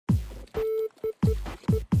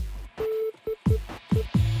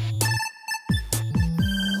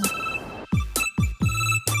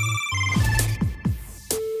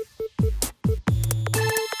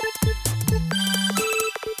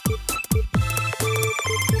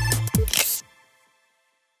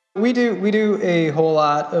We do a whole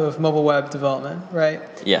lot of mobile web development, right?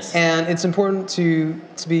 Yes. And it's important to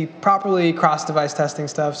be properly cross-device testing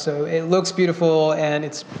stuff, so it looks beautiful and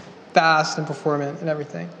it's fast and performant and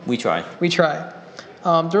everything. We try. We try.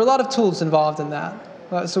 There are a lot of tools involved in that.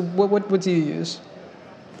 So what do you use?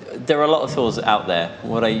 There are a lot of tools out there.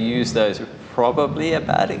 What I use, though, is probably a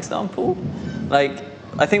bad example. Like,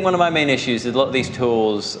 I think one of my main issues is a lot of these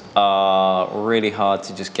tools are really hard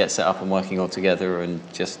to just get set up and working all together and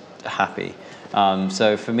just happy.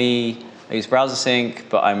 So for me, I use Browser Sync,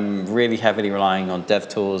 but I'm really heavily relying on dev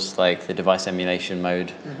tools like the device emulation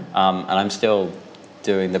mode. And I'm still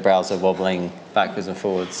doing the browser wobbling backwards and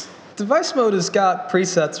forwards. Device mode has got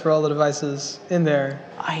presets for all the devices in there.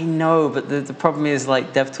 I know, but the problem is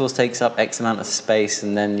like DevTools takes up X amount of space,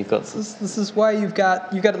 and then you've got. This is why you've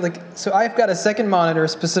got like, so I've got a second monitor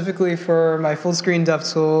specifically for my full screen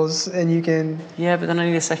DevTools, and you can. Yeah, but then I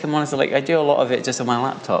need a second monitor. Like I do a lot of it just on my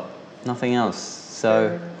laptop, nothing else.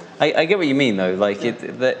 So I get what you mean though. Like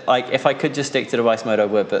like if I could just stick to device mode, I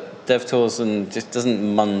would. But DevTools and just doesn't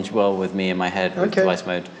munge well with me in my head with device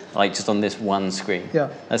mode. Like just on this one screen. Yeah.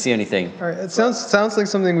 That's the only thing. All right. It sounds like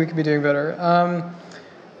something we could be doing better.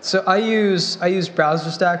 So I use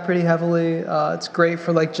Browser Stack pretty heavily. It's great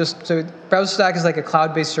for like so Browser Stack is like a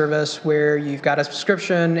cloud-based service where you've got a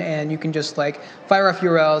subscription and you can just like fire off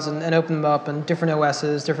URLs and open them up on different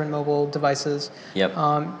OSs, different mobile devices. Yep.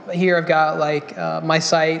 Here I've got like my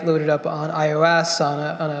site loaded up on iOS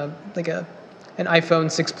on an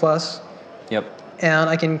iPhone 6 Plus. Yep.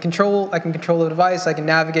 And I can control the device. I can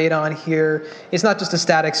navigate on here. It's not just a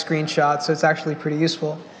static screenshot, so it's actually pretty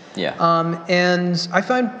useful. Yeah. And I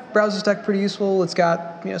find Browser Stack pretty useful. It's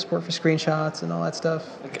got support for screenshots and all that stuff.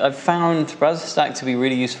 I've found Browser Stack to be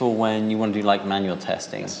really useful when you want to do like manual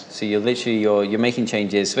testing. So you're literally you're making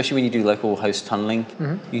changes, especially when you do local host tunneling.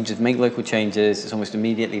 You can just make local changes. It's almost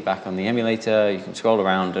immediately back on the emulator. You can scroll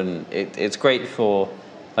around, and it's great for,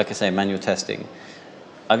 like I say, manual testing.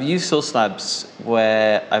 I've used Source Labs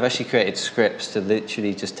where I've actually created scripts to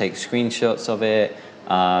literally just take screenshots of it,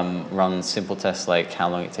 run simple tests like how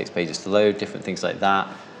long it takes pages to load, different things like that.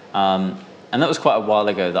 And that was quite a while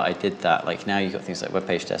ago that I did that. Like now you've got things like web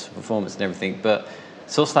page tests for performance and everything, but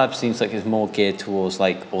Source Labs seems like it's more geared towards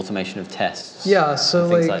like automation of tests. Yeah, so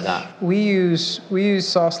things like that. We use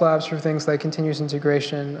Source Labs for things like continuous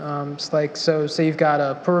integration. It's like so you've got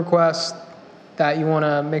a pull request that you want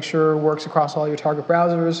to make sure works across all your target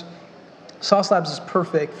browsers. Sauce Labs is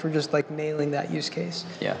perfect for just like nailing that use case.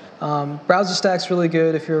 Yeah. Browser Stack's really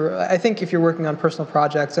good I think if you're working on personal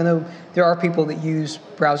projects. I know there are people that use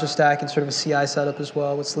Browser Stack in sort of a CI setup as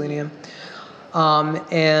well with Selenium.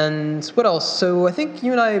 And what else? So I think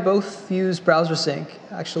you and I both use Browser Sync,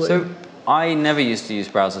 actually. So I never used to use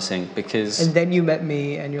Browser Sync because... And then you met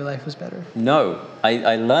me and your life was better. No,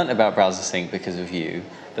 I learned about Browser Sync because of you.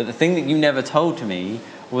 But the thing that you never told to me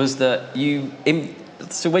was that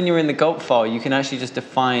so when you're in the gulp file, you can actually just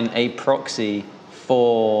define a proxy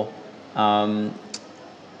for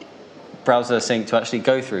Browser Sync to actually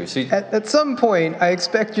go through. So at some point, I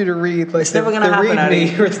expect you to read like it's never going to happen, Addy.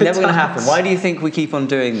 It's never going to happen. Why do you think we keep on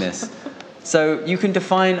doing this? So you can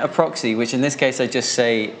define a proxy, which in this case I just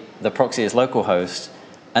say the proxy is localhost,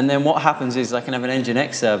 and then what happens is I can have an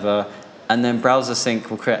Nginx server, and then Browser Sync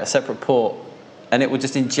will create a separate port, and it will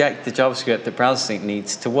just inject the JavaScript that Browser Sync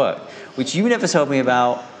needs to work, which you never told me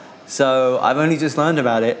about, so I've only just learned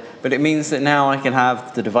about it, but it means that now I can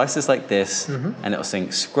have the devices like this, and it'll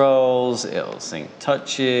sync scrolls, it'll sync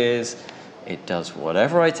touches, it does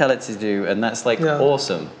whatever I tell it to do, and that's like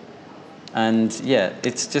awesome. And yeah,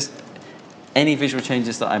 it's just any visual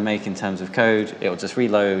changes that I make in terms of code, it'll just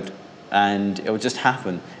reload, and it'll just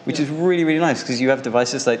happen, which is really, really nice, because you have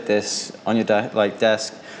devices like this on your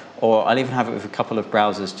desk, or I'll even have it with a couple of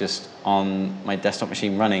browsers just on my desktop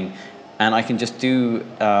machine running, and I can just do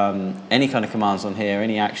any kind of commands on here,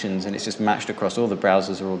 any actions, and it's just matched across all the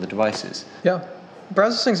browsers or all the devices. Yeah,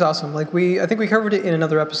 Browser Sync's awesome. Like I think we covered it in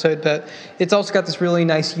another episode, but it's also got this really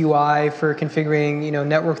nice UI for configuring,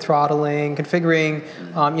 network throttling,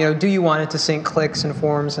 configuring, do you want it to sync clicks and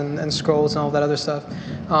forms and scrolls and all that other stuff.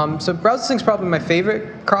 So Browser Sync's probably my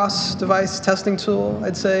favorite cross-device testing tool,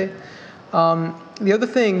 I'd say. The other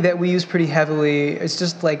thing that we use pretty heavily is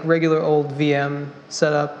just like regular old VM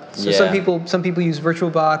setup. So some people use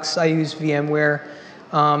VirtualBox. I use VMware.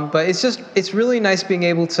 But it's really nice being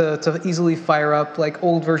able to easily fire up like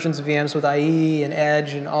old versions of VMs with IE and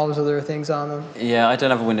Edge and all those other things on them. Yeah, I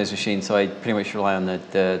don't have a Windows machine, so I pretty much rely on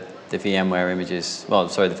the VMware images. Well,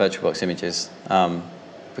 sorry, the VirtualBox images.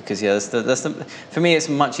 Because for me, it's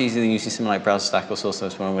much easier than using something like Browser Stack or Source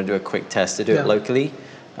Labs when I want to do a quick test to do it locally.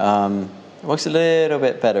 It works a little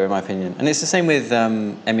bit better in my opinion. And it's the same with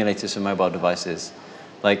emulators for mobile devices.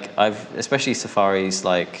 Like especially Safari's,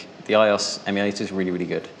 like the iOS emulator is really, really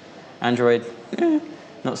good. Android,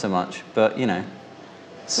 not so much, but you know.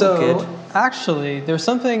 So actually, there's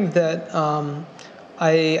something that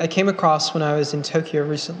I came across when I was in Tokyo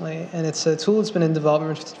recently, and it's a tool that's been in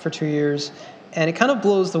development for 2 years, and it kind of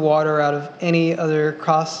blows the water out of any other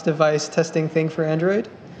cross-device testing thing for Android.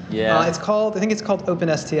 Yeah. I think it's called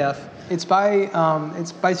OpenSTF. It's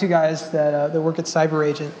by two guys that work at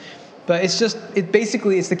CyberAgent, but it's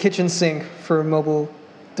the kitchen sink for mobile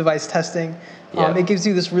device testing. Yeah. It gives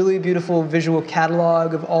you this really beautiful visual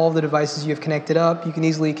catalog of all the devices you have connected up. You can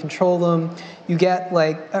easily control them. You get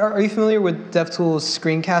are you familiar with DevTools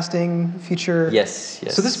screencasting feature? Yes.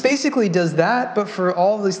 So this basically does that, but for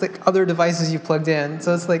all these other devices you've plugged in.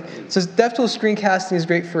 So it's DevTools screencasting is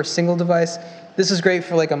great for a single device. This is great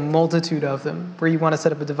for a multitude of them, where you want to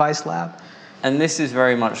set up a device lab. And this is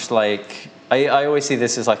very much like, I always see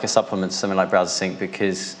this as like a supplement to something like Browser Sync,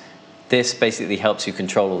 because this basically helps you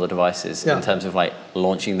control all the devices in terms of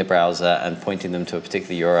launching the browser and pointing them to a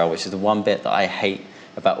particular URL, which is the one bit that I hate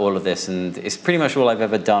about all of this. And it's pretty much all I've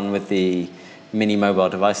ever done with the mini mobile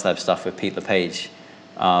device lab stuff with Pete LePage.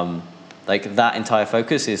 That entire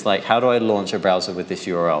focus is how do I launch a browser with this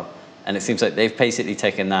URL? And it seems like they've basically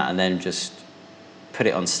taken that and then just put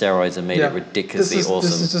it on steroids and made it ridiculously awesome.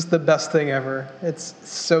 This is just the best thing ever. It's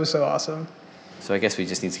so awesome. So I guess we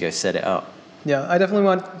just need to go set it up. Yeah, I definitely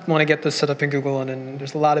want to get this set up in Google, and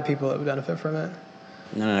there's a lot of people that would benefit from it.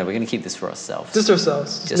 No, we're going to keep this for ourselves. Just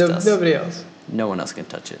ourselves. Just us. Nobody else. No one else can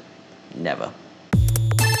touch it. Never.